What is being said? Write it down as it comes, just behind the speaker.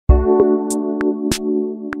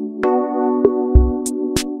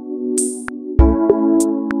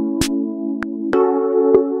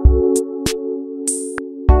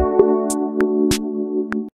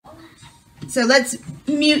So let's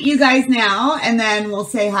mute you guys now, and then we'll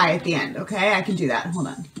say hi at the end, okay? I can do that. Hold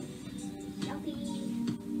on.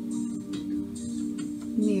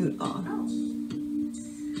 Mute off. Oh.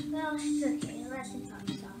 Well, it's okay. Let's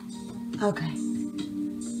talk. Okay.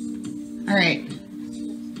 All right.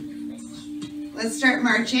 Let's start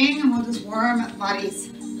marching, and we'll just warm bodies.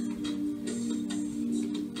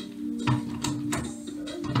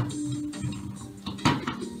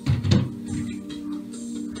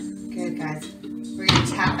 Good, guys. We're going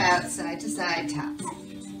to tap out side to side, tap.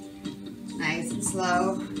 Nice and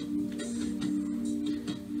slow.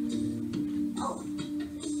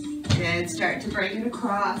 Good, start to bring it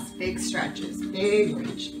across. Big stretches, big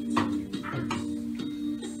reach.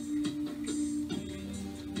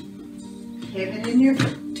 Pivot in your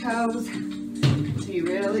toes so you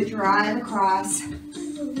really drive across.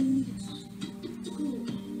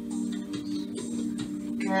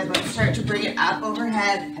 Good, let's start to bring it up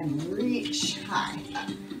overhead and reach high. Up.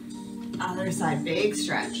 Other side, big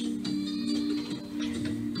stretch. And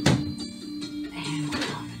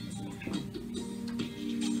up.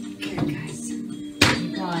 Good, guys.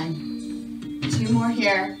 Keep going. 2 more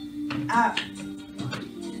here. Up.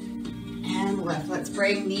 And lift. Let's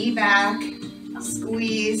bring knee back.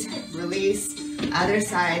 Squeeze, release. Other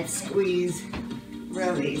side, squeeze,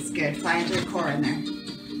 release. Good. Find your core in there.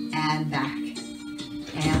 And back.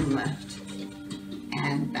 And lift.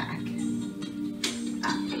 And back.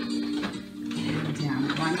 Up. And down.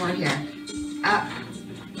 1 more here. Up.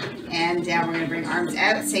 And down. We're going to bring arms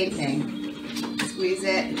out. Same thing. Squeeze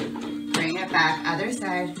it. Bring it back. Other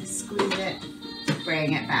side. Squeeze it.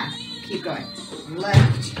 Bring it back. Keep going.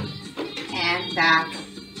 Lift. And back.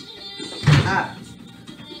 Up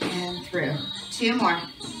and through. 2 more.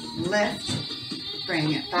 Lift.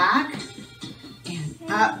 Bring it back. And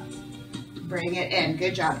up. Bring it in.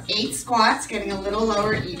 Good job. 8 squats, getting a little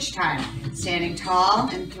lower each time. Standing tall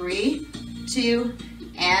in 3, 2,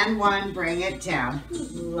 and 1. Bring it down.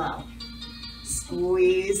 Low.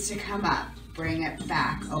 Squeeze to come up. Bring it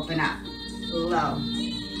back. Open up. Low.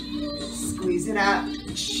 Squeeze it up.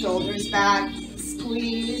 Shoulders back.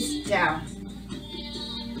 Squeeze down.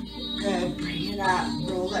 Good, bring it up,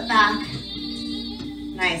 roll it back.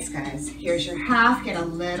 Nice, guys. Here's your half, get a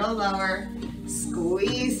little lower.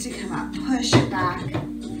 Squeeze to come up, push it back.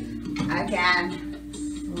 Again,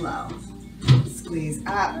 low. Squeeze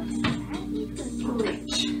up,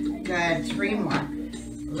 reach. Good, 3 more.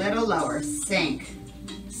 Little lower, sink.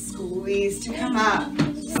 Squeeze to come up,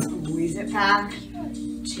 squeeze it back.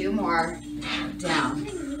 2 more, down.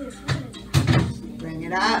 Bring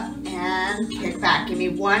it up and kick back. Give me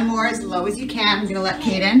 1 more as low as you can. I'm gonna let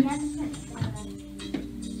Kaden.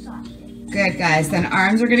 Good, guys. Then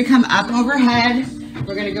arms are gonna come up overhead.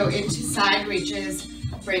 We're gonna go into side reaches,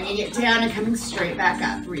 bringing it down and coming straight back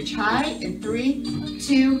up. Reach high in 3,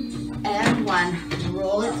 2, and 1.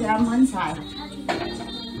 Roll it down one side.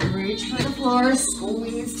 Reach for the floor,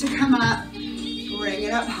 squeeze to come up. Bring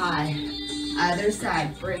it up high. Other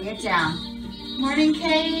side, bring it down. Morning,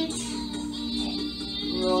 Kate.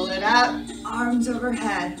 Roll it up, arms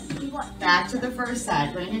overhead. Back to the first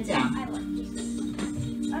side, bring it down.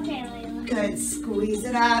 Okay, Layla. Good, squeeze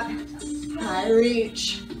it up, high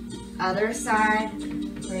reach. Other side,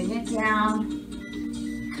 bring it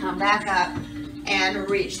down. Come back up and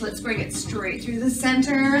reach. Let's bring it straight through the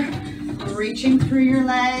center, reaching through your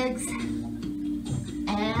legs.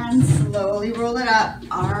 And slowly roll it up,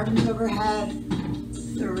 arms overhead.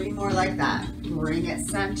 3 more like that. Bring it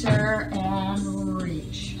center and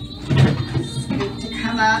reach. Scoop to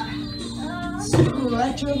come up.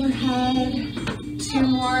 Stretch overhead. 2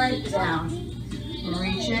 more down.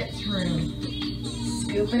 Reach it through.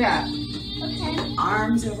 Scoop it up. Okay.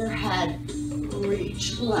 Arms overhead.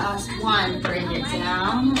 Reach. Last 1. Bring it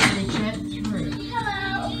down. Reach it through.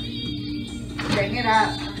 Hello. Bring it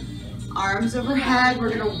up. Arms overhead. We're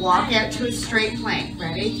going to walk out to a straight plank.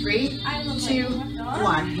 Ready? 3, 2,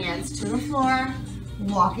 1. Hands to the floor.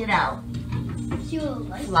 Walk it out.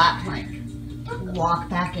 Flat plank. Walk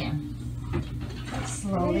back in.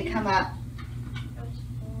 Slowly come up.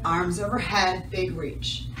 Arms overhead. Big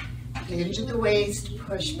reach. Hinge at the waist.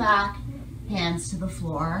 Push back. Hands to the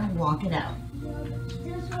floor. Walk it out.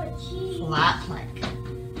 Flat plank.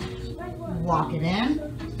 Walk it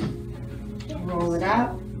in. Roll it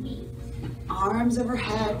up. Arms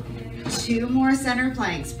overhead. 2 more center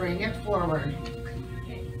planks. Bring it forward.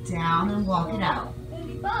 Down and walk it out.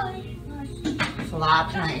 Flat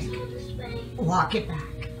plank. Walk it back.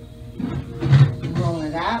 Roll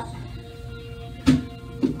it up.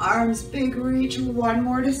 Arms big reach. 1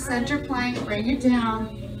 more to center plank. Bring it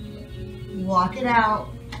down. Walk it out.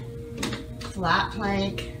 Flat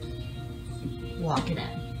plank. walk it in.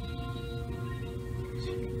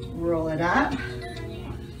 Roll it up,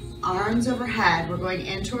 arms overhead. We're going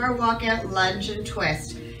into our walkout lunge and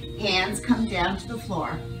twist. Hands come down to the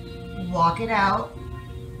floor. Walk it out,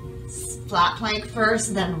 flat plank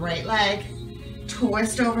first, then right leg.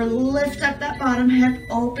 Twist over, lift up that bottom hip,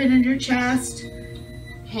 open in your chest.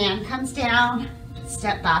 Hand comes down,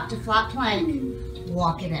 step back to flat plank,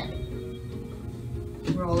 walk it in.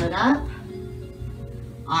 Roll it up,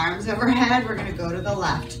 arms overhead. We're gonna go to the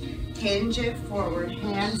left. Hinge it forward,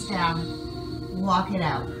 hands down, walk it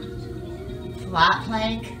out. Flat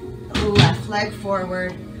plank, left leg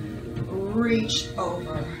forward, reach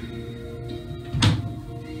over.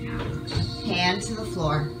 Hand to the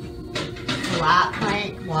floor, flat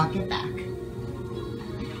plank, walk it back.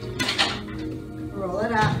 Roll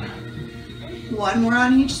it up. One more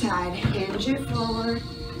on each side. Hinge it forward,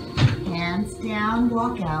 hands down,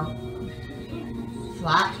 walk out.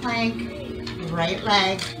 Flat plank, right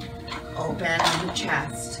leg, open on the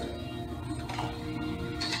chest.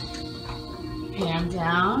 Hand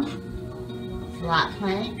down, flat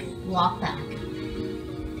plank, walk back.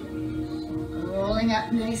 Rolling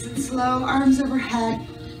up nice and slow, arms overhead.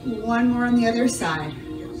 One more on the other side.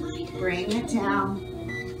 Bring it down,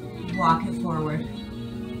 walk it forward.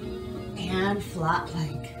 And flat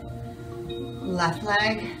plank. Left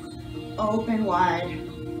leg, open wide.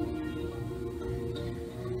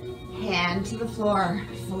 Hand to the floor,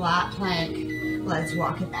 flat plank. Let's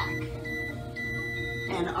walk it back.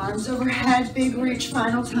 And arms overhead, big reach,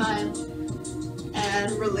 final time.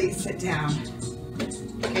 And release it down.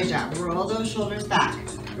 Good job, roll those shoulders back.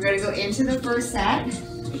 We're gonna go into the first set.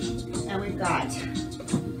 And we've got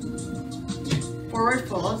forward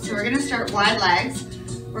fold. So we're gonna start wide legs.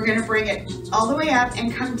 We're gonna bring it all the way up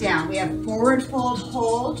and come down. We have forward fold,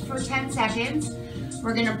 hold for 10 seconds.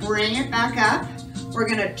 We're gonna bring it back up. We're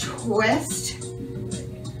gonna twist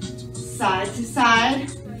side to side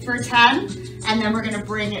for 10. And then we're gonna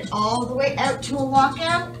bring it all the way out to a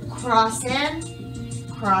walkout. Cross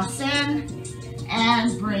in,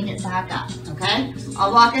 and bring it back up, okay?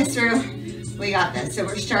 I'll walk us through. We got this. So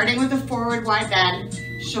we're starting with a forward wide bend,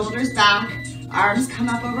 shoulders back, arms come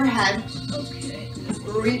up overhead.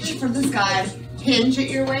 Reach for the sky, hinge at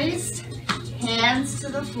your waist, hands to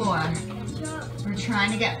the floor. We're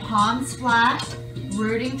trying to get palms flat,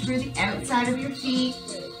 rooting through the outside of your feet,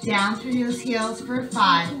 down through those heels for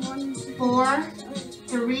 5, 4,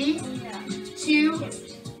 3, 2,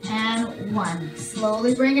 and 1.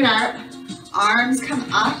 Slowly bring it up. Arms come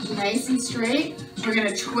up nice and straight. We're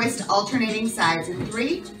gonna twist alternating sides in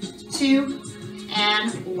 3, 2,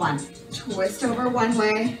 and 1. Twist over one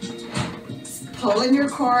way. Pull in your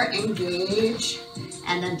core, engage,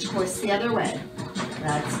 and then twist the other way.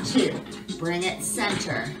 That's 2. Bring it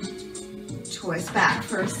center. Twist back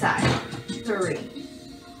first side. 3.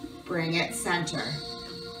 Bring it center.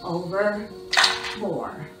 Over.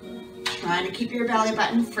 4. Trying to keep your belly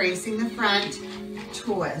button facing the front.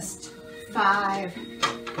 Twist. 5.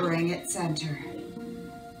 Bring it center.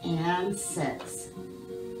 And 6.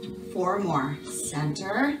 4 more.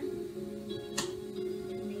 Center.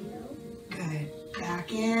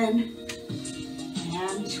 Back in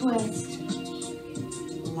and twist.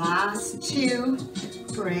 Last 2,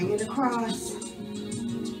 bring it across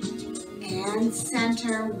and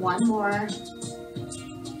center. 1 more.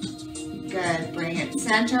 Good, bring it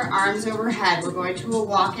center, arms overhead. We're going to a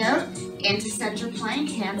walkout into center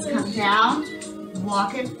plank, hands come down,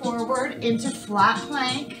 walk it forward into flat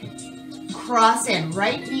plank, cross in,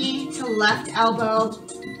 right knee to left elbow,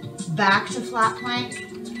 back to flat plank.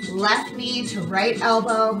 Left knee to right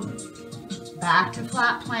elbow, back to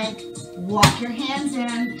flat plank. Walk your hands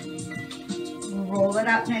in, roll it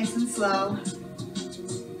up nice and slow.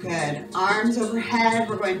 Good, arms overhead.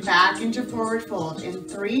 We're going back into forward fold in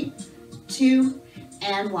 3, 2,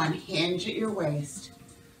 and 1. Hinge at your waist.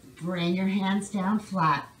 Bring your hands down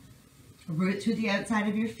flat. Root through the outside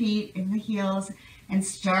of your feet in the heels and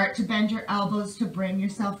start to bend your elbows to bring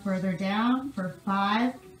yourself further down for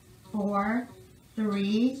 5, 4,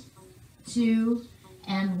 3, 2,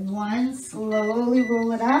 and 1. Slowly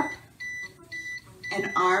roll it up.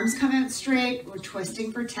 And arms come out straight. We're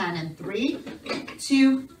twisting for 10 in 3,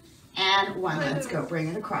 2, and 1. Let's go. Bring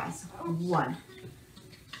it across. 1.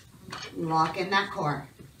 Lock in that core.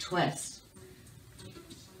 Twist.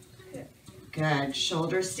 Good.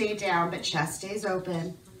 Shoulders stay down, but chest stays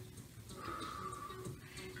open.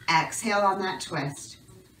 Exhale on that twist.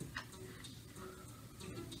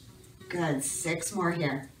 Good. 6 more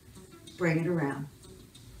here. Bring it around.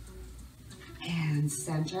 And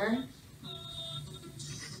center.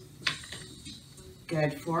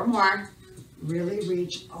 Good. 4 more. Really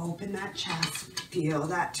reach, open that chest. Feel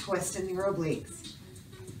that twist in your obliques.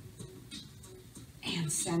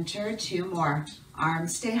 And center, 2 more.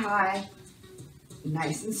 Arms stay high,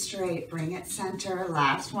 nice and straight. Bring it center,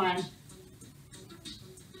 last one.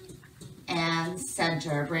 And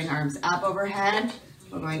center, bring arms up overhead.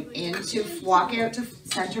 We're going into, walk out to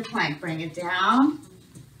center plank. Bring it down.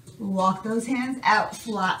 Walk those hands out,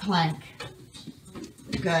 flat plank.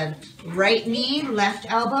 Good. Right knee, left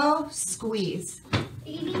elbow, squeeze.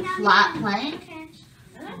 Flat plank.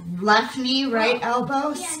 Left knee, right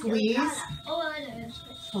elbow, squeeze.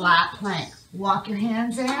 Flat plank. Walk your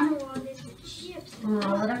hands in.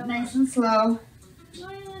 Roll it up nice and slow.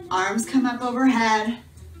 Arms come up overhead.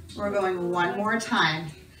 We're going one more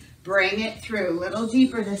time. Bring it through, a little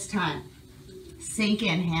deeper this time. Sink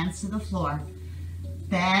in, hands to the floor.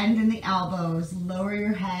 Bend in the elbows, lower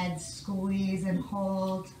your head, squeeze and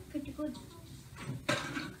hold.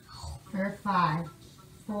 For 5,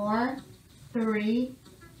 4, 3,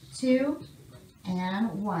 2,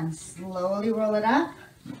 and 1. Slowly roll it up.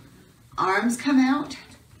 Arms come out.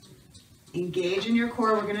 Engage in your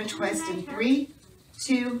core. We're going to twist in 3,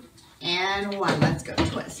 2, and 1. Let's go,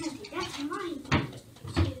 twist.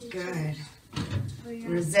 Good.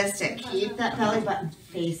 Resist it. Keep that belly button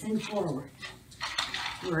facing forward.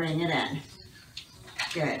 Bring it in.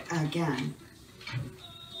 Good. Again.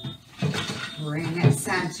 Bring it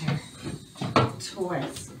center.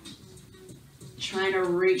 Twist. Trying to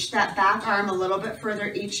reach that back arm a little bit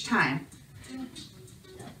further each time.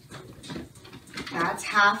 That's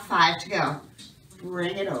half, 5 to go.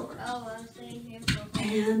 Bring it over.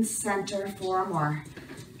 And center, 4 more.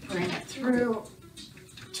 Bring it through.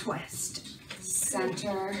 Twist.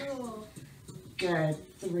 Center. Good.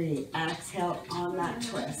 3. Exhale on that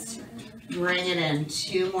twist. Bring it in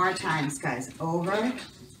 2 more times, guys. Over.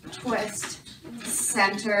 Twist.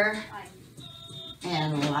 Center.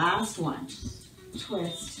 And last one.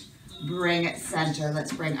 Twist. Bring it center.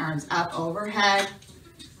 Let's bring arms up overhead.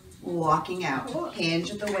 Walking out. Hinge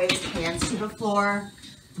at the waist. Hands to the floor.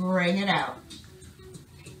 Bring it out.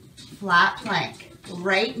 Flat plank.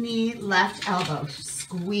 Right knee, left elbow.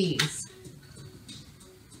 Squeeze.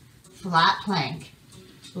 Flat plank.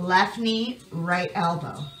 Left knee, right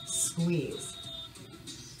elbow. Squeeze.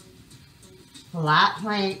 Flat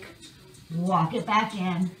plank. Walk it back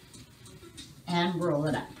in. And roll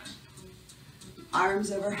it up.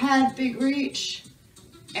 Arms overhead, big reach.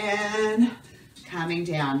 And coming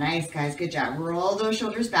down. Nice, guys. Good job. Roll those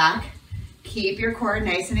shoulders back. Keep your core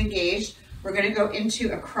nice and engaged. We're going to go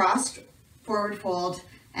into a cross forward fold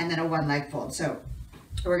and then a one leg fold. So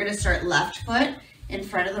we're going to start left foot in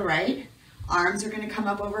front of the right. Arms are going to come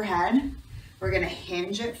up overhead. We're going to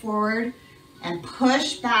hinge it forward and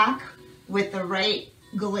push back with the right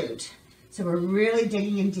glute. So we're really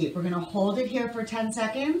digging in deep. We're going to hold it here for 10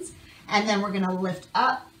 seconds and then we're going to lift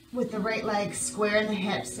up with the right leg, square the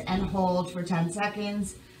hips and hold for 10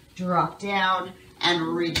 seconds. Drop down and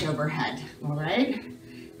reach overhead. All right?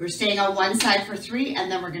 We're staying on one side for 3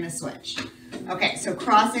 and then we're going to switch. Okay, so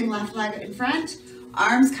crossing left leg in front,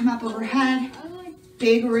 arms come up overhead,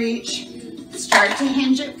 big reach, start to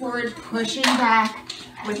hinge it forward, pushing back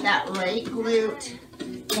with that right glute,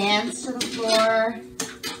 hands to the floor,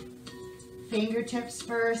 fingertips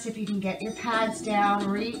first. If you can get your pads down,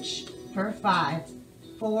 reach for 5,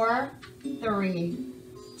 4, 3,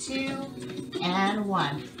 2, and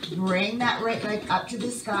 1. Bring that right leg up to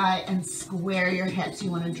the sky and square your hips.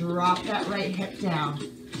 You want to drop that right hip down.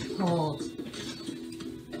 Hold.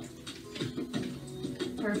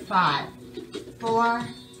 For 5, 4,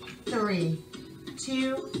 3,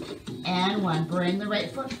 2, and 1. Bring the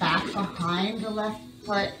right foot back behind the left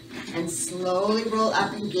foot and slowly roll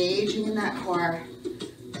up, engaging in that core.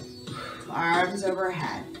 Arms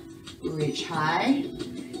overhead. Reach high.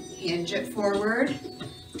 Hinge it forward.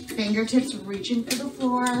 Fingertips reaching for the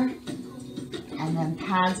floor. And then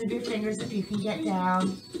pads of your fingers if you can get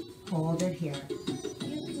down. Hold it here.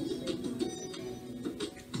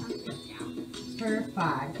 For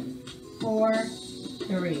 5, 4,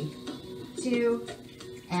 3, 2,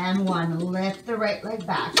 and 1. Lift the right leg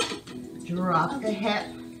back. Drop the hip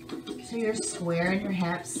so you're squaring your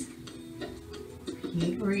hips.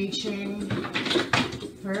 Keep reaching.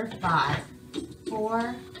 For 5,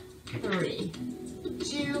 4, 3,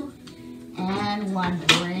 2, and 1.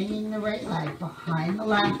 Bringing the right leg behind the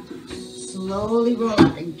left. Slowly roll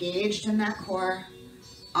up, engaged in that core.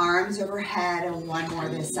 Arms overhead and 1 more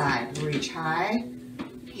this side. Reach high,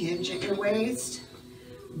 hinge at your waist.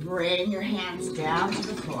 Bring your hands down to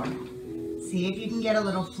the floor. See if you can get a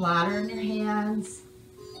little flatter in your hands.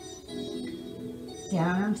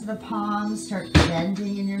 Down onto the palms, start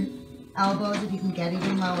bending in your Elbows, if you can get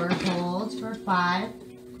even lower, hold for 5,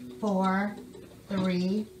 4,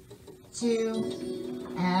 3,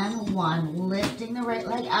 2, and 1. Lifting the right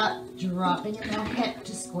leg up, dropping in the hip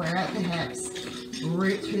to square out the hips.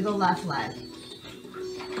 Root through the left leg.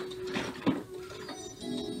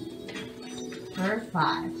 For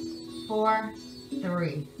 5, 4,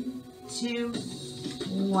 3, 2,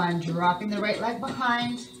 1. Dropping the right leg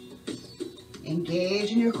behind.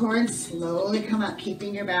 Engage in your core and slowly come up,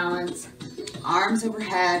 keeping your balance. Arms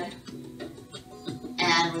overhead.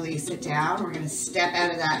 And release it down. We're going to step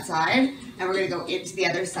out of that side and we're going to go into the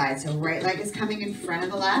other side. So right leg is coming in front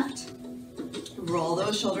of the left. Roll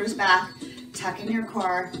those shoulders back. Tuck in your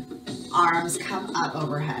core. Arms come up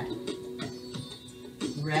overhead.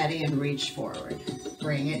 Ready and reach forward.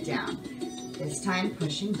 Bring it down. This time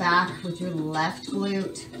pushing back with your left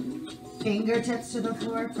glute. Fingertips to the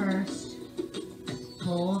floor first.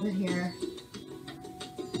 Hold it here.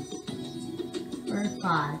 For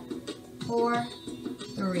 5, 4,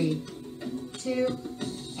 3, 2,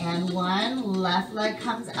 and 1. Left leg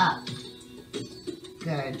comes up.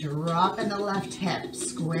 Good. Drop in the left hip.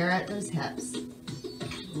 Square out those hips.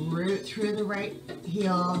 Root through the right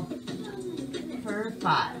heel. For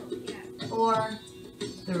 5, 4,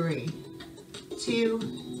 3,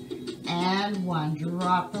 2, and 1.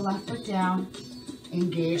 Drop the left foot down.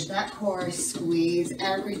 Engage that core. Squeeze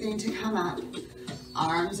everything to come up.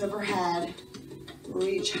 Arms overhead.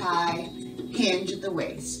 Reach high. Hinge at the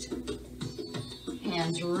waist.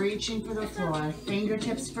 Hands reaching for the floor.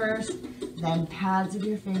 Fingertips first, then pads of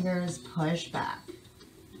your fingers. Push back.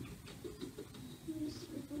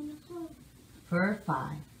 For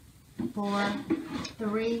 5, 4,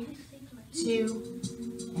 3, 2,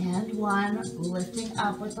 and 1. Lifting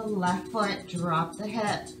up with the left foot. Drop the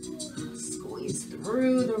hip. Squeeze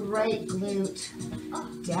through the right glute.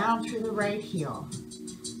 Down through the right heel.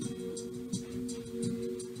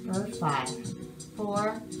 For 5,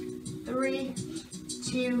 4, 3,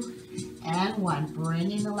 2, and 1.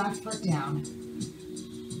 Bringing the left foot down.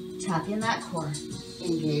 Tuck in that core.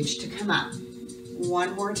 Engage to come up.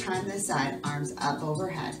 One more time this side. Arms up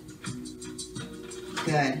overhead.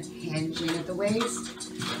 Good. Hinging at the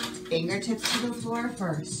waist. Fingertips to the floor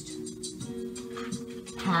first.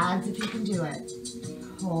 Pads if you can do it.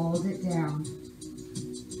 Hold it down.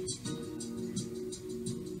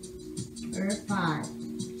 For 5,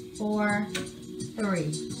 4,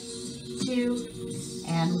 3, 2,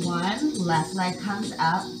 and 1. Left leg comes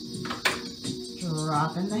up.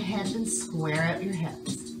 Drop in the hip and square out your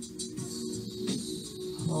hips.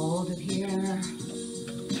 Hold it here.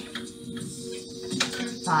 For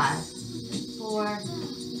 5, 4,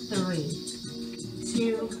 3,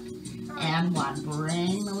 2, and 1.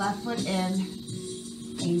 Bring the left foot in.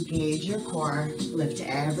 Engage your core. Lift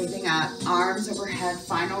everything up. Arms overhead.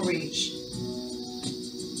 Final reach.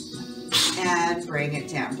 And bring it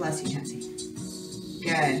down. Bless you, Nancy.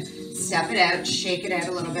 Good. Step it out. Shake it out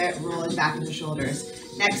a little bit. Roll it back in the shoulders.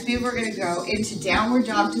 Next move, we're going to go into downward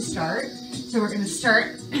dog to start. So we're going to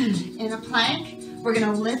start in a plank. We're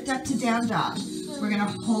going to lift up to down dog. We're going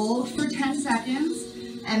to hold for 10 seconds.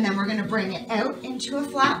 And then we're going to bring it out into a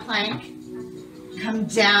flat plank. Come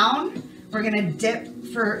down. We're going to dip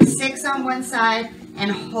for 6 on one side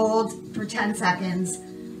and hold for 10 seconds.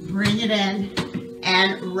 Bring it in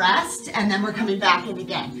and rest. And then we're coming back in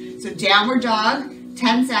again. So downward dog,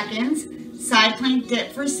 10 seconds. Side plank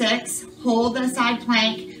dip for 6. Hold the side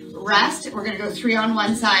plank. Rest. We're going to go 3 on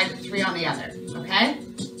one side, 3 on the other. Okay?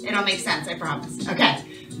 It'll make sense, I promise. Okay.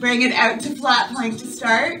 Bring it out to flat plank to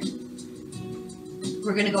start.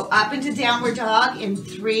 We're going to go up into downward dog in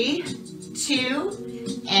 3,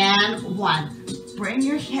 2, and 1. Bring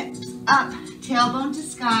your hips up, tailbone to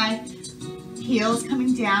sky, heels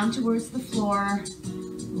coming down towards the floor,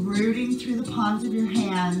 rooting through the palms of your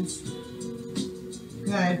hands.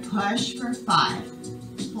 Good. Push for 5,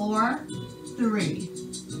 4, 3,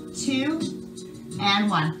 2, and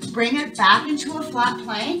 1. Bring it back into a flat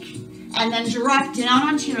plank and then drop down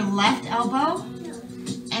onto your left elbow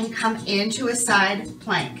and come into a side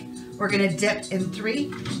plank. We're going to dip in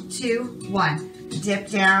 3, 2, 1. Dip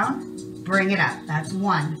down, bring it up. That's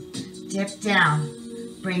 1. Dip down,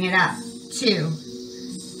 bring it up. 2,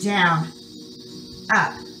 down,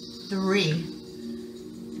 up. 3,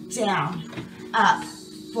 down, up.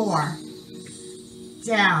 4,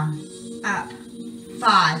 down, up.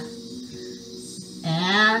 5,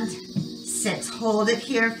 and 6. Hold it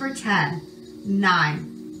here for 10,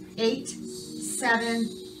 9, 8, 7,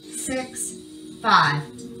 6, 5,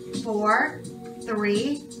 4,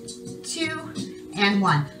 3, 2, and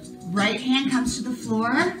 1. Right hand comes to the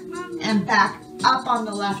floor and back up on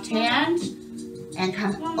the left hand. And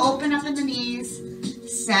come open up in the knees.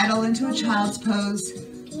 Settle into a child's pose.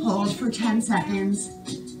 Hold for 10 seconds.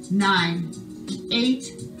 9, 8,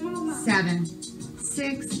 7,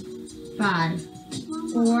 6, 5,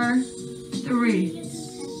 4, 3,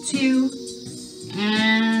 2,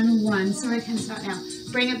 and 1. So I can stop now.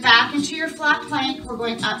 Bring it back into your flat plank. We're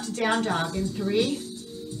going up to down dog in 3,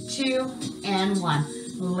 2, and 1.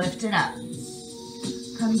 Lift it up.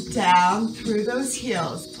 Come down through those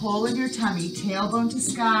heels. Pull in your tummy. Tailbone to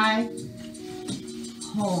sky.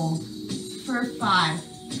 Hold for 5,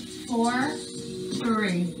 4,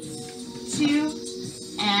 3,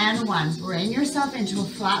 2, and 1. Bring yourself into a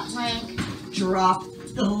flat plank. Drop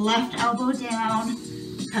the left elbow down.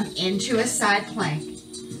 Come into a side plank.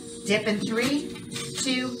 Dip in 3,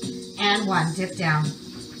 2, and 1. Dip down.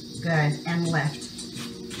 Good. And lift.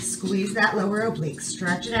 Squeeze that lower oblique.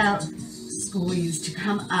 Stretch it out. Squeeze to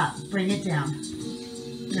come up. Bring it down.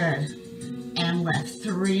 Good. And lift.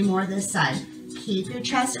 3 more this side. Keep your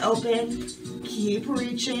chest open. Keep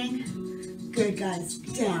reaching. Good, guys.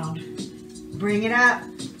 Down. Bring it up.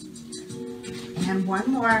 And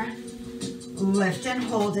 1 more. Lift and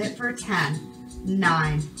hold it for 10,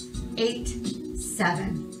 9, 8,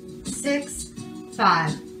 7, 6,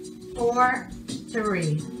 5, 4,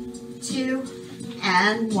 3, 2,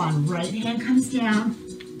 and 1. Right hand comes down.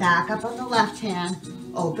 Back up on the left hand.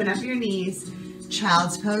 Open up your knees.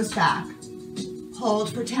 Child's pose back.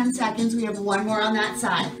 Hold for 10 seconds. We have 1 more on that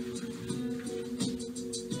side.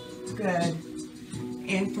 Good.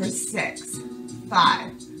 In for 6,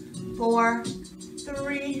 5, 4,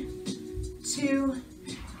 3, 2,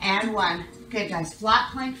 and 1. Good, guys.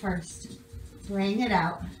 Flat plank first. Bring it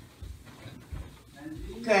out.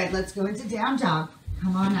 Good. Let's go into down dog.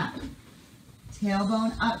 Come on up.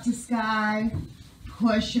 Tailbone up to sky.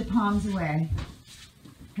 Push your palms away.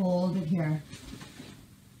 Hold it here.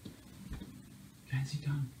 Kenzie,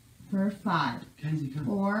 come. For 5, Kenzie, come.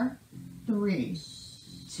 4, 3,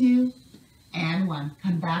 2, and 1.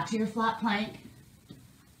 Come back to your flat plank.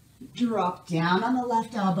 Drop down on the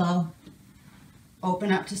left elbow.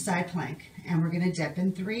 Open up to side plank. And we're going to dip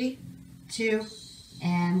in 3, 2,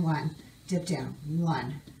 and 1. Dip down.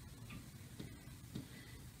 1,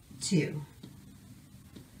 2.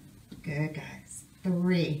 Good, guys.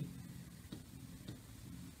 3,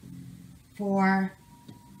 4,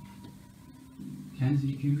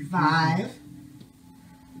 Kenzie, can you 5,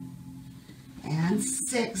 and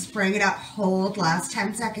 6. Bring it up. Hold. Last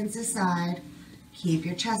 10 seconds aside. Keep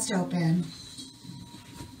your chest open.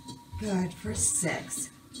 Good. For 6,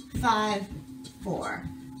 5, 4,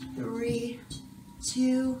 3,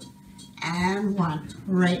 2, and 1.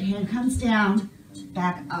 Right hand comes down.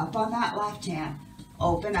 Back up on that left hand.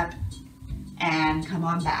 Open up and come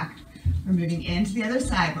on back. We're moving into the other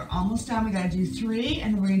side. We're almost done. We got to do 3,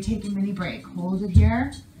 and then we're going to take a mini break. Hold it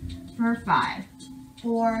here for 5,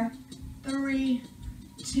 4, 3,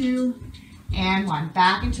 2, and 1.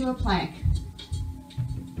 Back into a plank.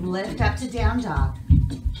 Lift up to down dog.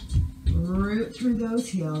 Root through those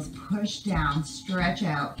heels. Push down. Stretch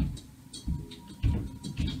out.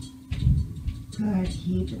 Good.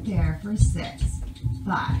 Keep it there for 6,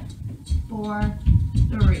 5, 4,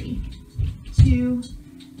 3, 2,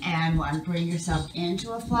 and 1. Bring yourself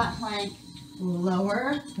into a flat plank.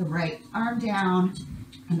 Lower the right arm down.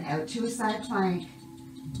 Come out to a side plank.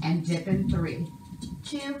 And dip in 3,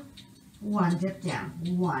 2, 1. Dip down.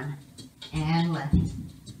 1. And lift.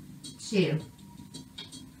 2,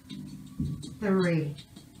 3.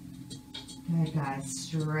 Good, guys.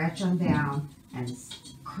 Stretch on down and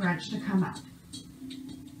crunch to come up.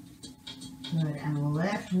 Good. And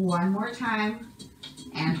lift 1 more time.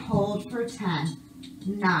 And hold for 10,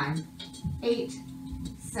 9, 8,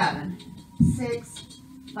 7, 6,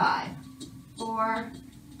 5, 4,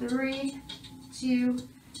 3, 2,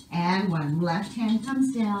 and 1. Left hand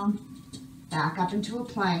comes down. Back up into a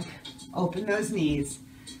plank. Open those knees.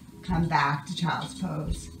 Come back to child's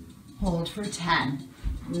pose. Hold for 10,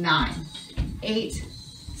 9, 8,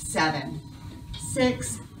 7,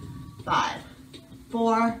 6, 5,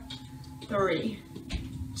 4, 3,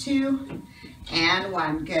 2, and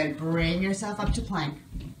 1. Good. Bring yourself up to plank.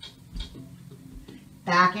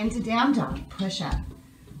 Back into down dog. Push up.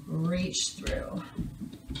 Reach through.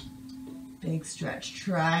 Big stretch.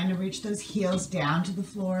 Trying to reach those heels down to the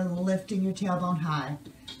floor, lifting your tailbone high.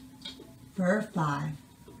 For 5,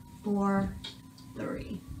 4,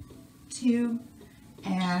 3, 2,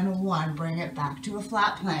 and 1. Bring it back to a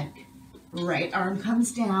flat plank. Right arm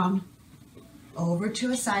comes down. Over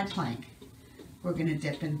to a side plank. We're going to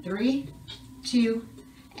dip in 3, 2,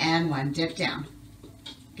 and 1. Dip down.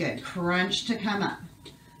 Good. Crunch to come up.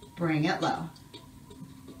 Bring it low.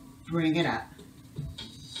 Bring it up.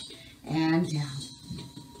 and down.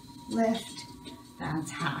 Lift,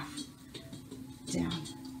 that's half. Down,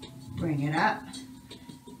 bring it up.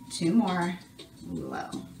 2 more, low.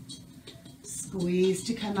 Squeeze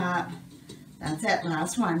to come up. That's it,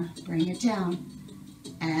 last one. Bring it down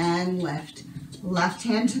and lift. Left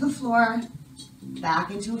hand to the floor,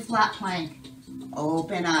 back into a flat plank.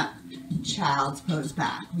 Open up, child's pose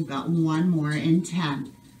back. We've got 1 more in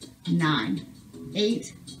 10, 9,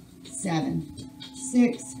 8, 7,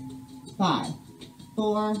 6, 5,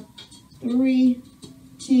 4, 3,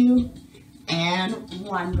 2, and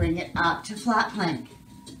 1. Bring it up to flat plank.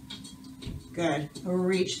 Good.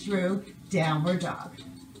 Reach through, downward dog.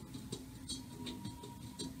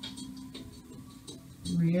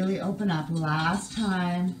 Really open up. Last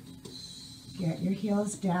time. Get your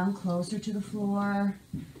heels down closer to the floor.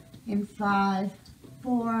 In 5,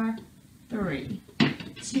 4, 3,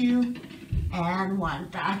 2, and 1.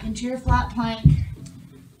 Back into your flat plank.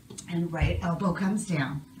 And right elbow comes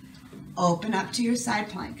down. Open up to your side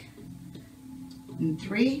plank. In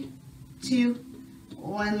 3, 2,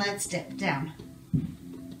 1, let's dip down.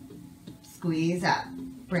 Squeeze up.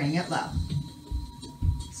 Bring it low.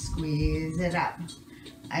 Squeeze it up.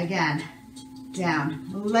 Again, down,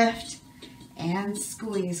 lift, and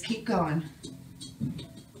squeeze. Keep going.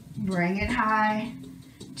 Bring it high.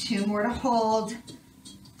 2 more to hold.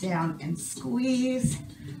 Down and squeeze.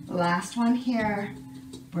 Last one here.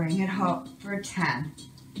 Bring it up for 10,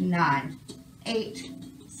 9, 8,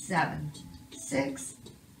 7, 6,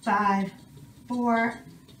 5, 4,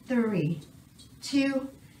 3, 2,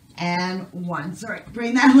 and 1. Sorry,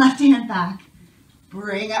 bring that left hand back.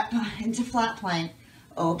 Bring up into flat plank.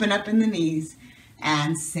 Open up in the knees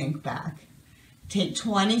and sink back. Take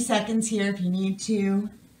 20 seconds here if you need to,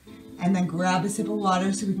 and then grab a sip of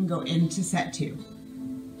water so we can go into set 2.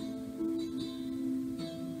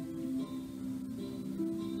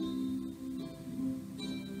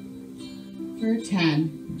 For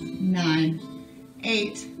 10, 9,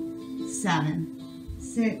 8, 7,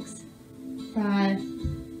 6, 5,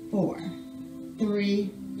 4,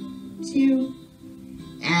 3, 2,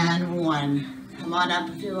 and 1. Come on up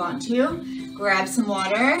if you want to. Grab some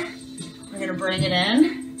water. We're gonna bring it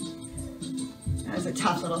in. That was a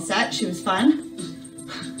tough little set. She was fun.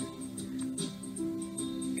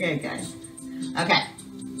 Good, guys. Okay.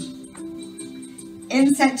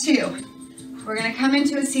 In set 2, we're gonna come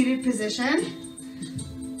into a seated position.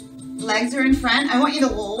 Legs are in front. I want you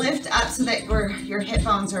to lift up so that your hip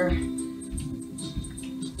bones are,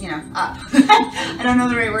 up. I don't know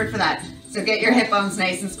the right word for that. So get your hip bones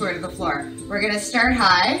nice and square to the floor. We're gonna start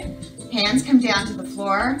high. Hands come down to the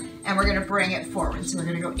floor, and we're gonna bring it forward. So we're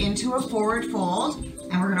gonna go into a forward fold,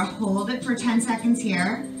 and we're gonna hold it for 10 seconds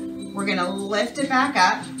here. We're gonna lift it back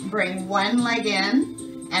up, bring one leg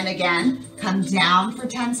in, and again, come down for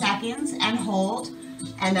 10 seconds and hold,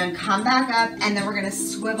 and then come back up, and then we're gonna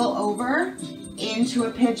swivel over into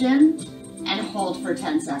a pigeon and hold for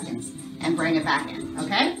 10 seconds and bring it back in,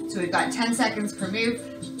 okay? So we've got 10 seconds per move,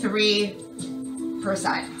 3 per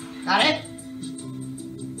side. Got it?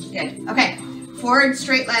 Good. Okay. Forward,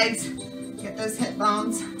 straight legs. Get those hip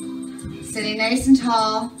bones. Sitting nice and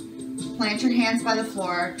tall. Plant your hands by the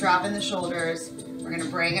floor. Drop in the shoulders. We're going to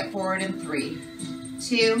bring it forward in 3,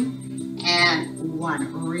 2, and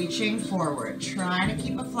 1. Reaching forward. Trying to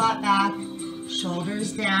keep a flat back.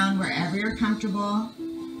 Shoulders down wherever you're comfortable.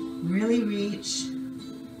 Really reach.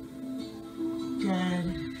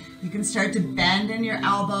 Good. You can start to bend in your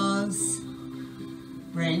elbows.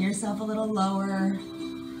 Bring yourself a little lower.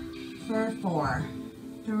 For 4,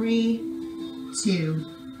 3, 2,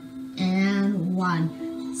 and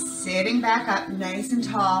 1. Sitting back up nice and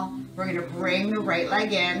tall. We're going to bring the right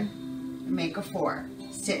leg in and make a 4.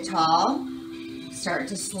 Sit tall. Start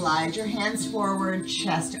to slide your hands forward,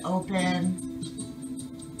 chest open.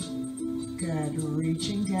 Good.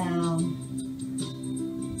 Reaching down.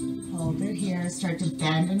 Hold it here. Start to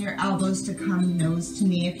bend in your elbows to come nose to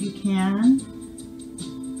knee if you can.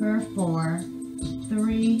 For 4,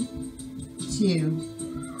 3,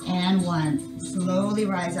 2, and 1. Slowly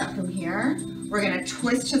rise up from here. We're going to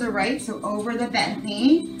twist to the right, so over the bent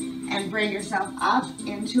knee, and bring yourself up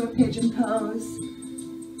into a pigeon pose.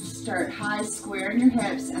 Start high, square in your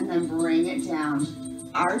hips, and then bring it down.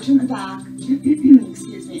 Arch in the back,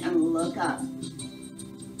 excuse me, and look up.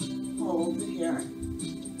 Hold it here.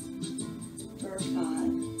 For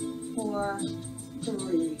 5, 4,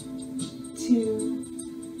 3, 2,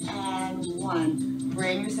 and 1.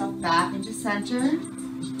 Bring yourself back into center.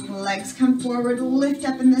 Legs come forward, lift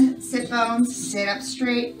up in the sit bones, sit up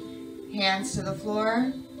straight, hands to the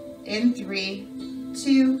floor. In 3,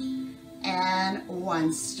 2, and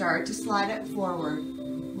 1. Start to slide it forward.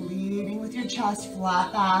 leading with your chest,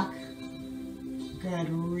 flat back. Good,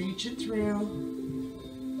 reach it through.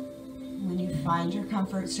 When you find your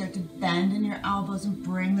comfort, start to bend in your elbows and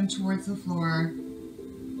bring them towards the floor.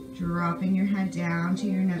 Dropping your head down to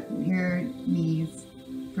your knees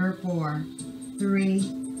for 4, 3,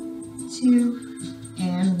 2,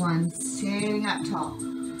 and 1. Sitting up tall.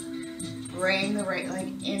 Bring the right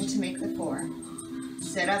leg in to make the 4.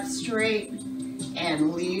 Sit up straight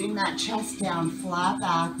and leading that chest down, flat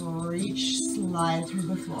back, reach, slide through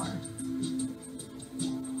the floor.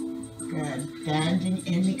 Good. Bending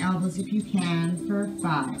in the elbows if you can for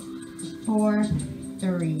 5, 4,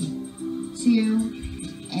 3,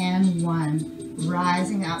 2, and 1.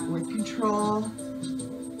 Rising up with control.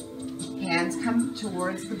 Hands come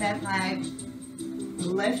towards the bent leg.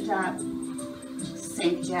 Lift up.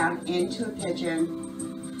 Sink down into a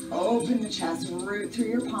pigeon. Open the chest, root through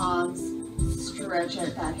your palms. Stretch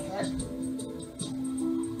out that hip.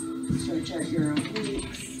 Stretch out your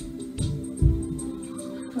obliques.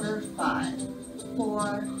 For 5,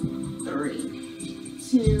 4, 3,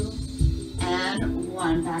 2, and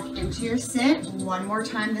 1. Back into your sit. One more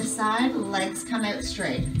time this side. Legs come out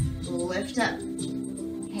straight. Lift up.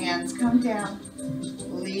 Hands come down.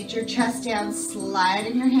 Lead your chest down.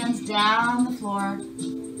 Sliding your hands down the floor.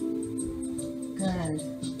 Good.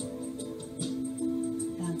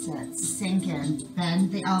 That's it. Sink in.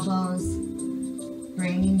 Bend the elbows.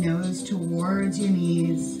 Bringing nose towards your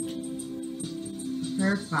knees.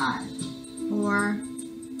 For 5, 4,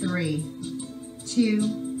 3,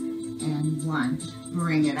 2, and 1.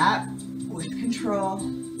 Bring it up with control.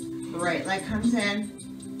 Right leg comes in.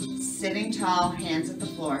 Sitting tall, hands at the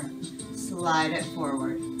floor. Slide it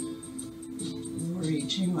forward.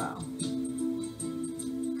 Reaching low.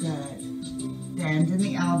 Good. Bend in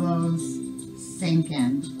the elbows. Sink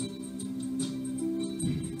in.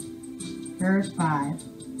 For 5,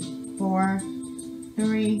 4,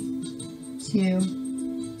 3, 2,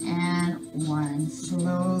 and 1.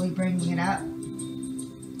 Slowly bringing it up.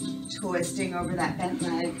 Twisting over that bent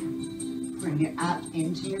leg. Bring it up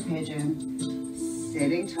into your pigeon.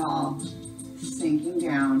 Sitting tall. Sinking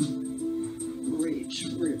down. Reach,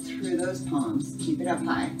 root through those palms. Keep it up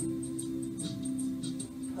high.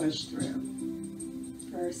 Push through.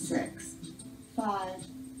 For 6, 5,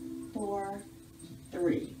 4,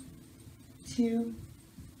 3, 2,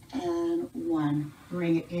 and 1.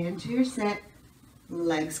 Bring it into your sit.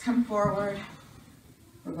 Legs come forward.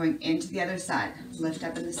 We're going into the other side. Lift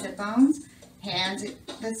up in the sit bones. Hands at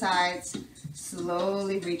the sides.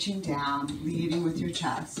 Slowly reaching down, leading with your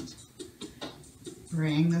chest.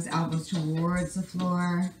 Bring those elbows towards the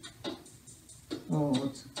floor.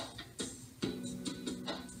 Hold.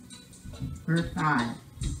 For 5,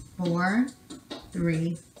 4,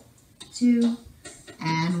 3, 2,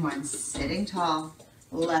 and 1. Sitting tall.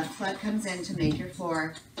 Left foot comes in to make your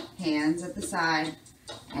 4. Hands at the side.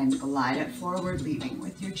 And glide it forward, leading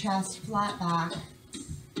with your chest flat back.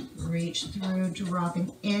 Reach through,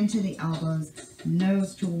 dropping into the elbows.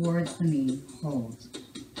 Nose towards the knee. Hold.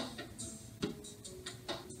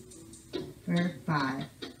 For 5,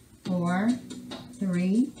 4,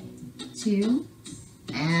 3, 2,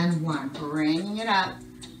 and 1. Bringing it up.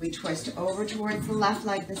 We twist over towards the left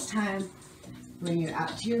leg this time. Bring it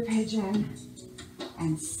up to your pigeon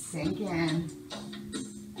and sink in.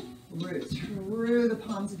 Root through the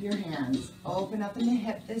palms of your hands. Open up in the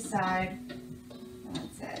hip this side.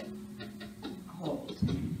 That's it. Hold.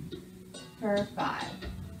 For 5,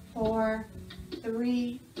 4,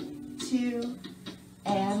 3, 2,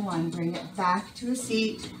 and 1. Bring it back to a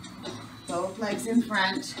seat. Both legs in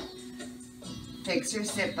front. Fix your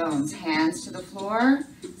sit bones. Hands to the floor.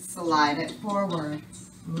 Slide it forward.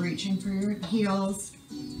 Reaching for your heels.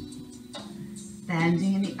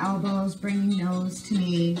 Bending in the elbows. Bringing nose to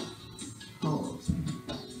knee. Hold.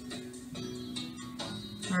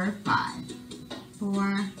 For 5,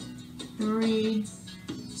 4, 3,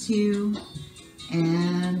 2,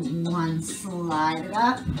 and 1. Slide it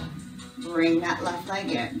up. Bring that left leg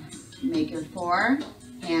in. Make your 4.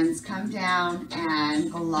 Hands come down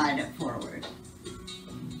and glide it forward.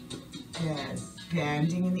 Good.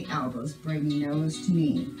 Bending in the elbows. Bringing nose to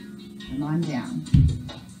knee. Come on down.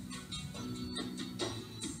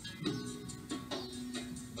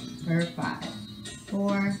 For 5,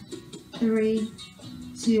 4, 3,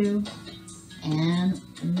 2, and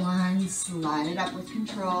 1. Slide it up with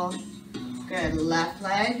control. Good. Left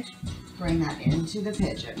leg. Bring that into the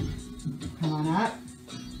pigeon. Come on up.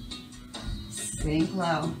 Sink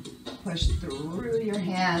low. Push through your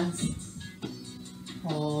hands.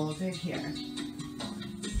 Hold it here.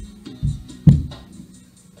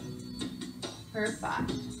 For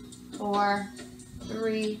 5, 4,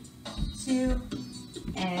 3, 2,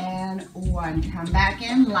 and 1. Come back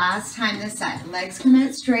in. Last time this side. Legs come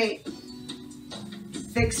out straight.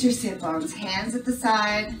 Fix your sit bones. Hands at the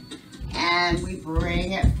side. And we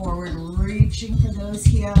bring it forward, reaching for those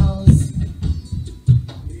heels.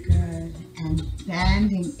 Good. And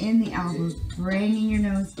bending in the elbows, bringing your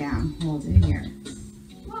nose down. Hold it here.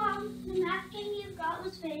 Mom, the napkin you got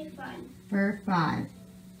was very fun. For 5,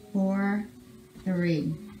 4,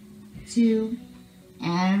 3, 2,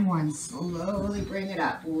 and 1. Slowly bring it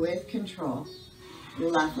up with control.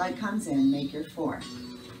 Left leg comes in, make your 4.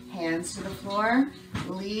 Hands to the floor,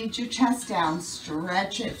 lead your chest down,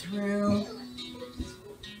 stretch it through.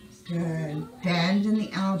 Good. Bend in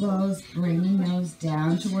the elbows, bring your nose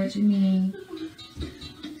down towards your knee.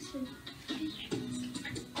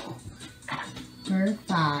 For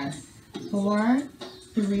 5, 4,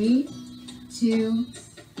 3, 2,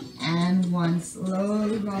 and 1.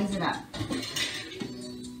 Slowly rise it up.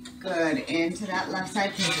 Good. Into that left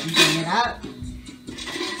side pigeon. Bring it up.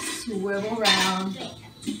 Swivel around.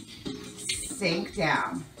 Sink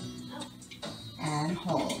down. And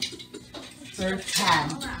hold. For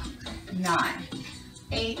 10, 9,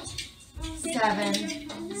 8,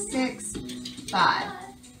 7, 6, 5,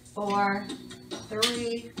 4,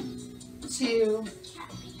 3, 2,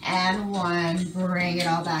 and 1. Bring it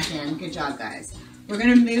all back in. Good job, guys. We're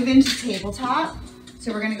going to move into tabletop.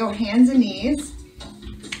 So we're going to go hands and knees.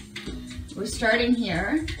 We're starting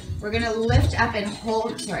here. We're going to lift up and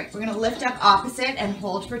hold. We're going to lift up opposite and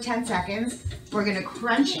hold for 10 seconds. We're going to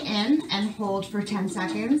crunch in and hold for 10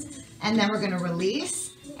 seconds. And then we're going to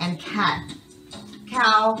release and cat,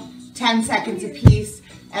 cow, 10 seconds apiece,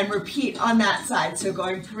 and repeat on that side. So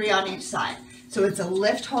going 3 on each side. So it's a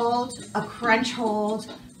lift hold, a crunch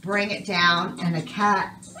hold, bring it down, and a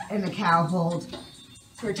cat and a cow hold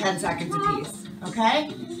for 10 seconds apiece.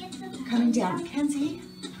 Okay? Coming down. Kenzie.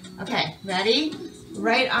 Okay, ready?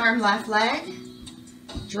 Right arm, left leg.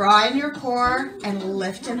 Draw in your core and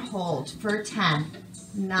lift and hold for 10,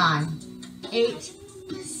 9, 8,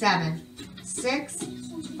 7, 6,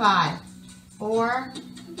 5, 4,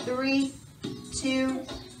 3, 2,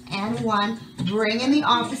 and 1. Bring in the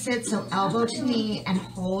opposite, so elbow to knee, and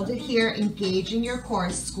hold it here, engaging your core.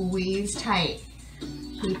 Squeeze tight.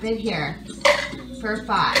 Keep it here for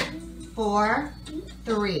 5, 4,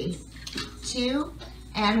 3, 2,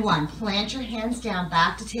 and 1. Plant your hands down,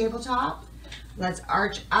 back to tabletop. Let's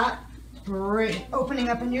arch up, opening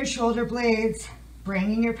up in your shoulder blades,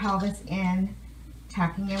 bringing your pelvis in,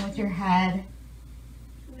 tucking in with your head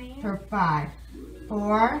for 5,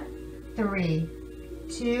 4, 3,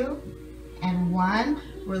 2, and 1.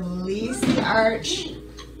 Release the arch.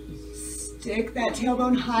 Stick that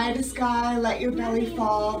tailbone high to sky. Let your belly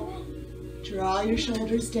fall. Draw your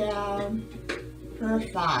shoulders down for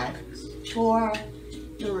 5, 4,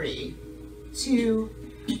 3, 2,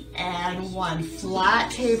 and 1.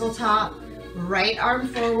 Flat tabletop. Right arm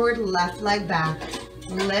forward, left leg back.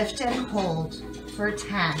 Lift and hold for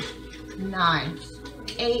 10, 9,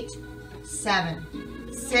 8,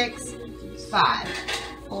 7, 6, 5,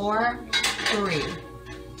 4, 3,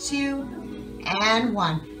 2, and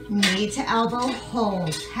 1. Knee to elbow,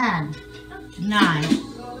 hold. 10, 9,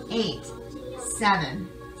 8, 7,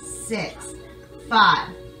 6, 5,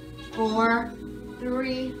 4,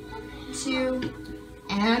 3, 2,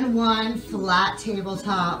 and 1. Flat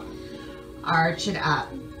tabletop. Arch it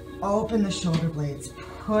up. Open the shoulder blades.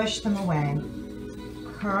 Push them away.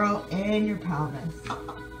 Curl in your pelvis.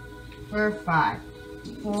 For 5,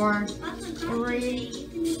 4, 3,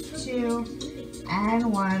 2,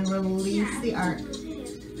 and 1. Release the arch.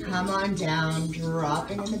 Come on down,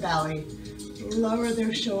 dropping in the belly. Lower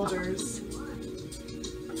their shoulders.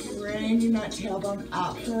 Bringing that tailbone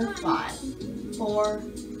up for 5, 4,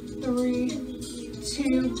 3,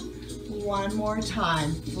 2, 1 more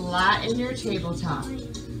time. Flat in your tabletop.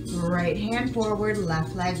 Right hand forward,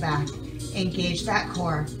 left leg back. Engage that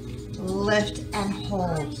core. Lift and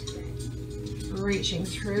hold. Reaching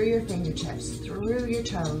through your fingertips, through your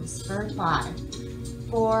toes for 5,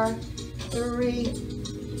 4, 3,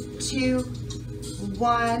 2,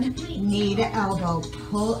 1. Knee to elbow.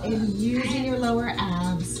 Pull in using your lower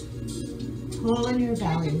abs. Pull in your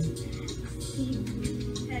belly.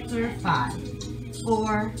 For 5,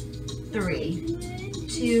 4, 3,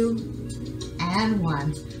 2, and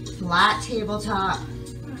 1. Flat tabletop.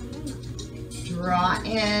 Draw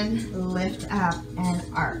in, lift up, and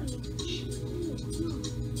arch.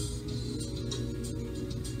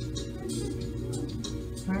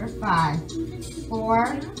 For 5,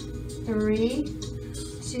 4, 3,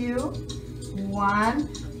 2, 1.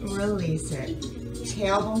 Release it.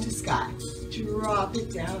 Tailbone to sky. Drop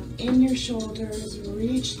it down in your shoulders,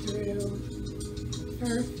 reach through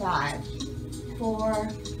for 5, 4,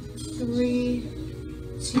 3,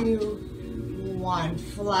 2, 1.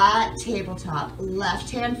 Flat tabletop. Left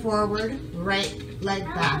hand forward, right leg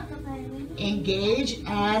back. Engage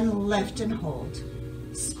and lift and hold.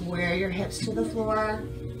 Square your hips to the floor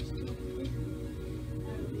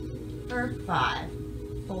for 5,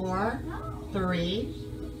 4, 3,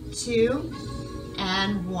 2,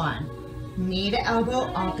 and 1. Knee to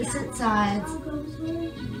elbow, opposite sides.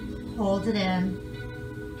 Hold it in.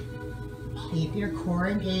 Keep your core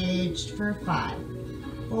engaged for 5,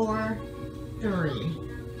 4, 3,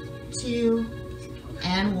 2,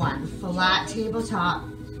 and 1. Flat tabletop.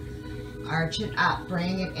 Arch it up,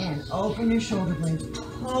 bring it in. Open your shoulder blades.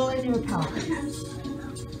 Pull into your pelvis.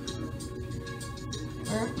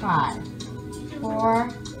 For 5, 4,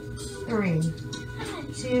 3,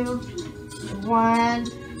 2, 1.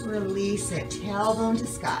 Release it. Tailbone to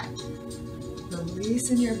sky. Release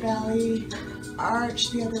in your belly. Arch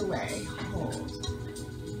the other way. Hold.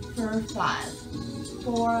 For 5,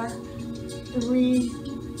 4, 3,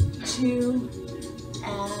 2,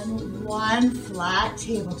 and 1. Flat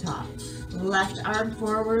tabletop. Left arm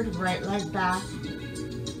forward, right leg back,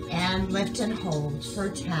 and lift and hold for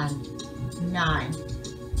 10, 9,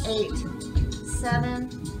 8,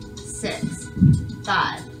 7, 6,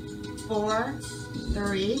 5, 4,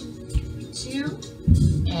 3, 2,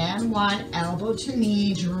 and 1. Elbow to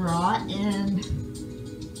knee, draw in.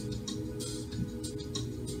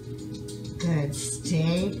 Good.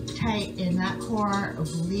 Stay tight in that core,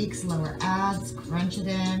 obliques, lower abs, crunch it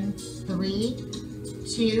in. 3,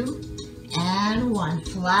 2, and 1.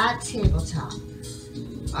 Flat tabletop.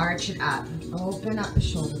 Arch it up. Open up the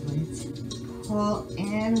shoulder blades. Pull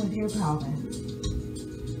in with your pelvis.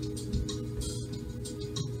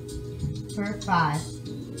 For 5,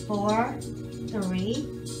 4,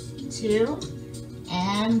 3, 2,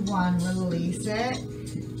 and 1. Release it.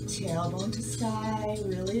 Tailbone to sky.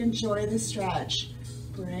 Really enjoy the stretch.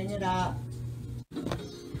 Bring it up.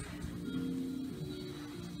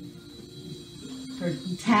 For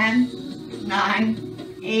 10,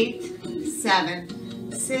 9, 8,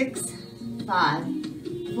 7, 6,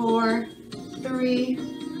 5, 4, 3,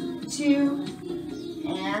 2,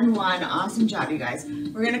 and 1. Awesome job, you guys.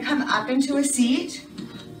 We're going to come up into a seat,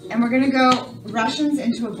 and we're going to go Russians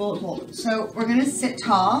into a boat hold. So we're going to sit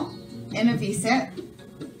tall in a V-sit.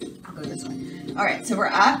 I'll go this way. All right, so we're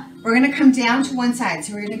up. We're going to come down to one side.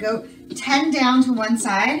 So we're going to go 10 down to one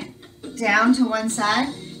side, down to one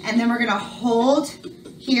side, and then we're going to hold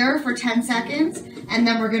here for 10 seconds, and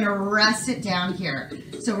then we're going to rest it down here.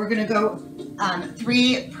 So we're going to go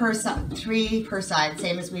 3 per side,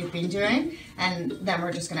 same as we've been doing, and then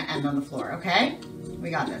we're just going to end on the floor, okay?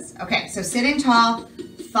 We got this. Okay, so sitting tall,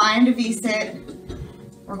 find a V-sit.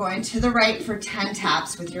 We're going to the right for 10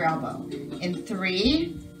 taps with your elbow. In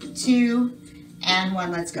 3, 2, and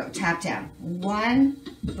 1, let's go. Tap down. 1,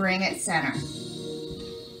 bring it center.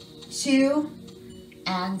 2,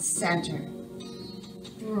 and center.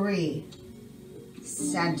 3,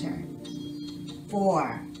 center.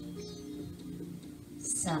 4,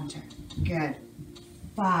 center. Good.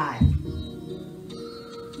 5,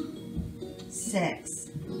 6,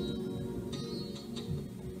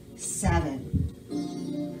 7,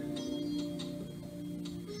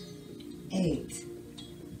 8,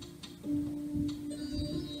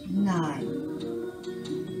 9,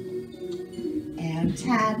 and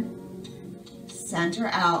 10. Center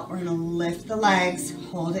out. We're going to lift the legs.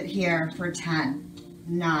 Hold it here for 10,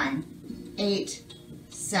 9, 8,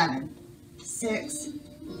 7, 6,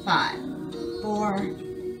 5, 4,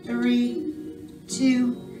 3,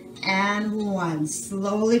 2, and 1.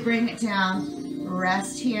 Slowly bring it down.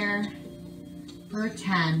 Rest here for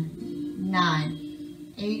 10,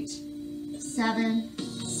 9, 8, 7,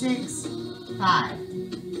 6, 5,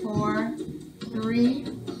 4, 3,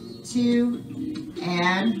 2,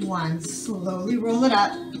 and 1. Slowly roll it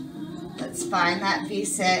up. Let's find that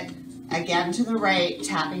V-sit. Again to the right,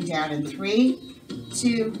 tapping down in 3,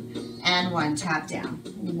 2, and 1. Tap down.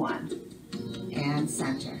 1, and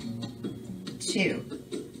center. 2,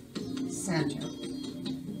 center.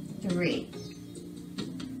 3,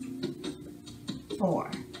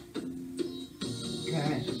 4.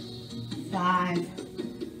 Good. 5,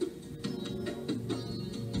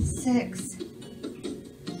 6,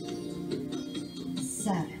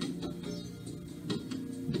 7,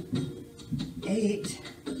 8,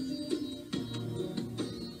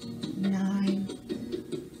 9.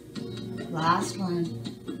 Last one.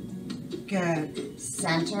 Good.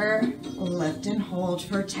 Center, lift and hold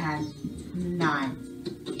for 10,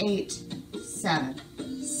 9, 8, 7,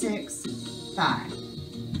 6, 5,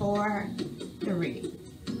 4, 3,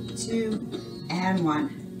 2, and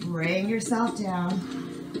 1. Bring yourself down.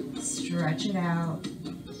 Stretch it out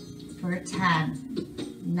for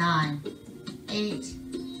 10, 9, 8,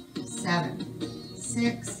 7,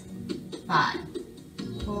 6, 5,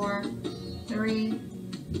 4, 3,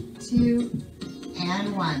 2,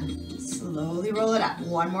 and 1. Slowly roll it up.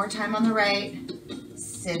 One more time on the right.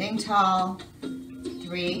 Sitting tall.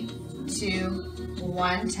 3, 2,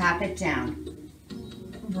 1. Tap it down.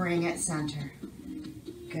 Bring it center.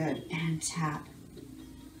 Good. And tap.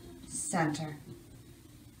 Center.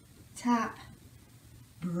 Tap.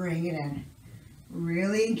 Bring it in.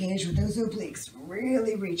 Really engage with those obliques.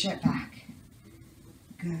 Really reach it back.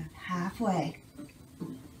 Good. Halfway.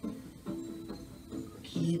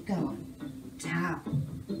 Keep going. Tap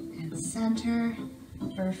and center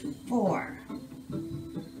for 4,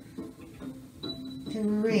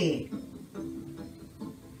 3,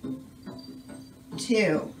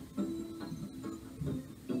 2,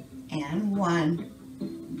 and 1.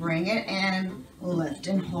 Bring it in, lift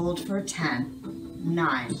and hold for 10,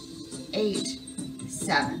 9, 8,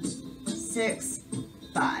 7, 6,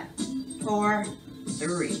 5, 4,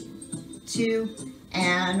 3, 2,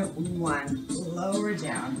 and 1. Lower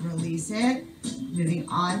down, release it. Moving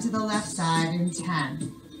on to the left side in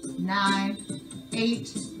 10, 9, 8,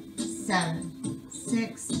 7,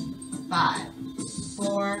 6, 5,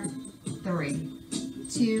 4, 3,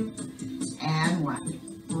 2, and 1.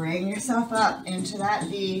 Bring yourself up into that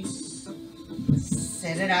V.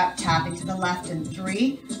 Sit it up, tapping to the left in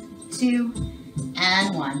 3, 2,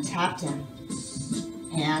 and 1. Tap down.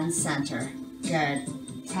 And center. Good.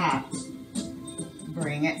 Tap.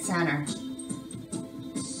 Bring it center.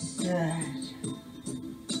 Good.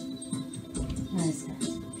 Nice, guys.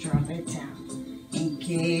 Drop it down.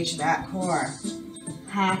 Engage that core.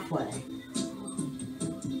 Halfway.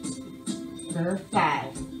 For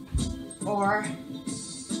 5, 4.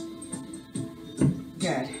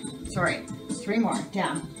 Good. Sorry. 3 more.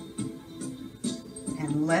 Down.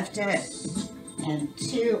 And lift it. And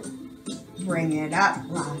 2. Bring it up.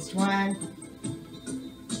 Last one.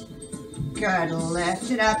 Good.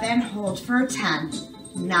 Lift it up and hold for 10,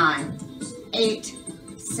 9, 8,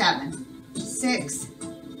 7, 6,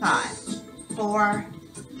 5, 4,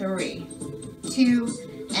 3,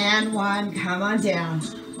 2, and 1. Come on down.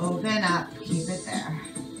 Open up. Keep it there.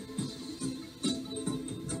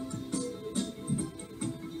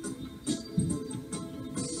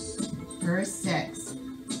 For 6,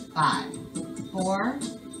 5, 4,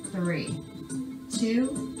 3,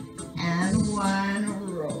 2, and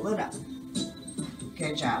 1. Roll it up.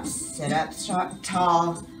 Good job. Sit up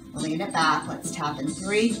tall. Lean it back. Let's tap in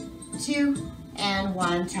 3, 2, and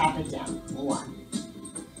 1. Tap it down. 1.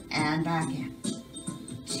 And back in.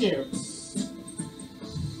 2,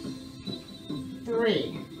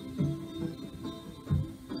 3,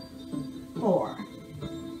 4,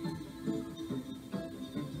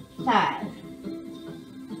 5,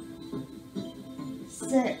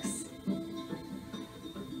 6,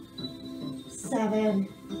 7,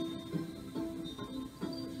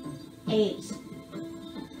 8,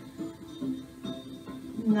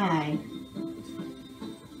 9,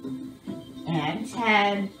 and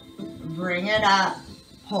 10. Bring it up.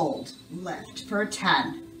 Hold. Lift for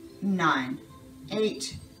 10, 9,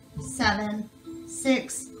 8, 7,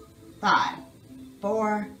 6, 5,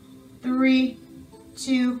 4, 3,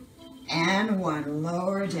 2, and 1.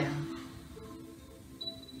 Lower down.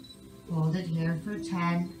 Hold it here for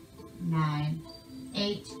 10, 9,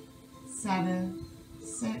 8, 7,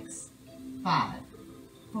 6, 5,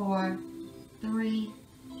 4, 3,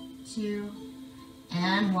 2,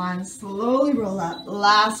 and 1. Slowly roll up.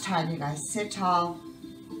 Last time, you guys. Sit tall.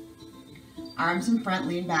 Arms in front,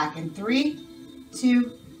 lean back in 3,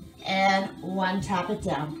 2, and 1. Tap it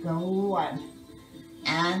down. Go 1.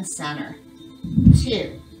 And center.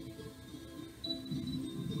 2,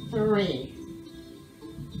 3,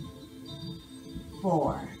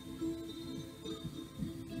 4,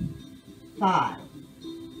 5,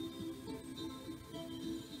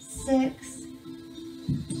 6,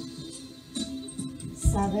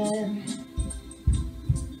 7,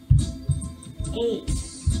 8,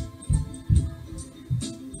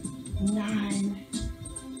 9,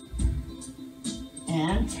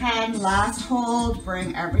 and 10. Last hold.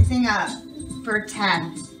 Bring everything up for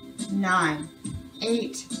 10, 9,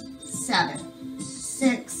 8, 7,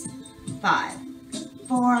 6, 5,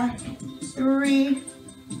 4, 3,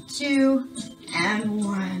 2, and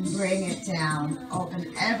 1. Bring it down.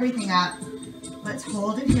 Open everything up. Let's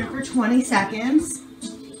hold it here for 20 seconds.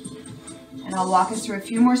 And I'll walk us through a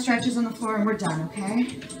few more stretches on the floor and we're done,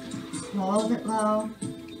 okay? Hold it low.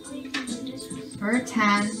 for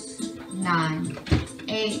 10, 9,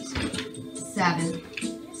 8,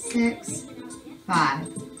 7, 6, 5,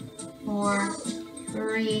 4,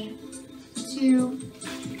 3, 2,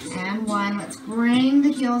 and 1. Let's bring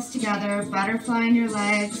the heels together, butterfly in your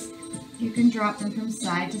legs. You can drop them from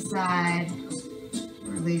side to side.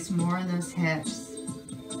 Release more in those hips.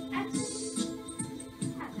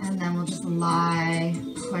 And then we'll just lie,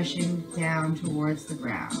 pushing down towards the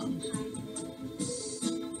ground.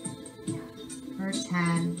 For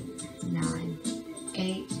 10, 9,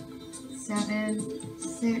 8, 7,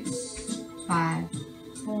 6, 5,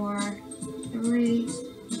 4, 3,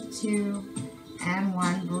 2, and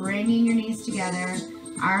 1. Bringing your knees together.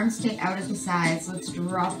 Arms stay out at the sides. Let's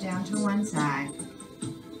drop down to one side.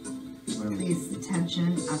 Release the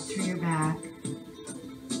tension up through your back.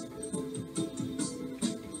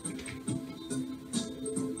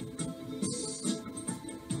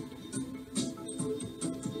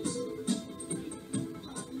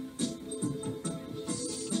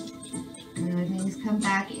 Good. Knees come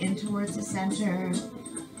back in towards the center.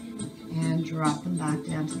 And drop them back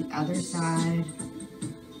down to the other side.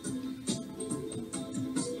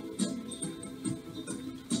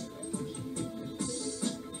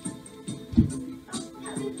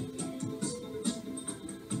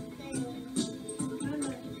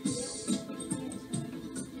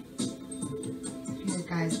 Here,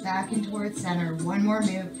 guys, back in towards center. One more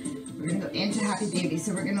move. We're going to go into happy baby.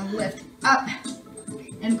 So we're going to lift up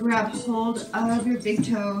and grab hold of your big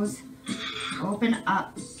toes. Open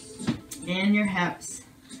up in your hips.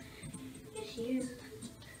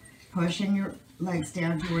 Pushing your legs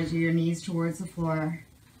down towards you, your knees towards the floor.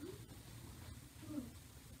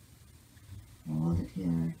 Hold it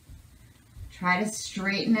here. Try to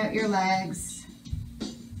straighten out your legs.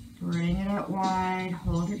 Bring it out wide.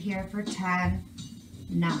 Hold it here for 10,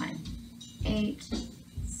 9, 8,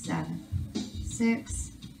 7,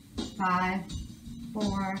 6, 5,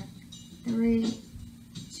 4, 3,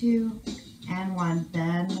 2, and 1.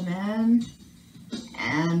 Bend them in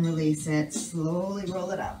and release it. Slowly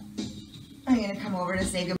roll it up. I'm going to come over to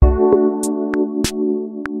say goodbye.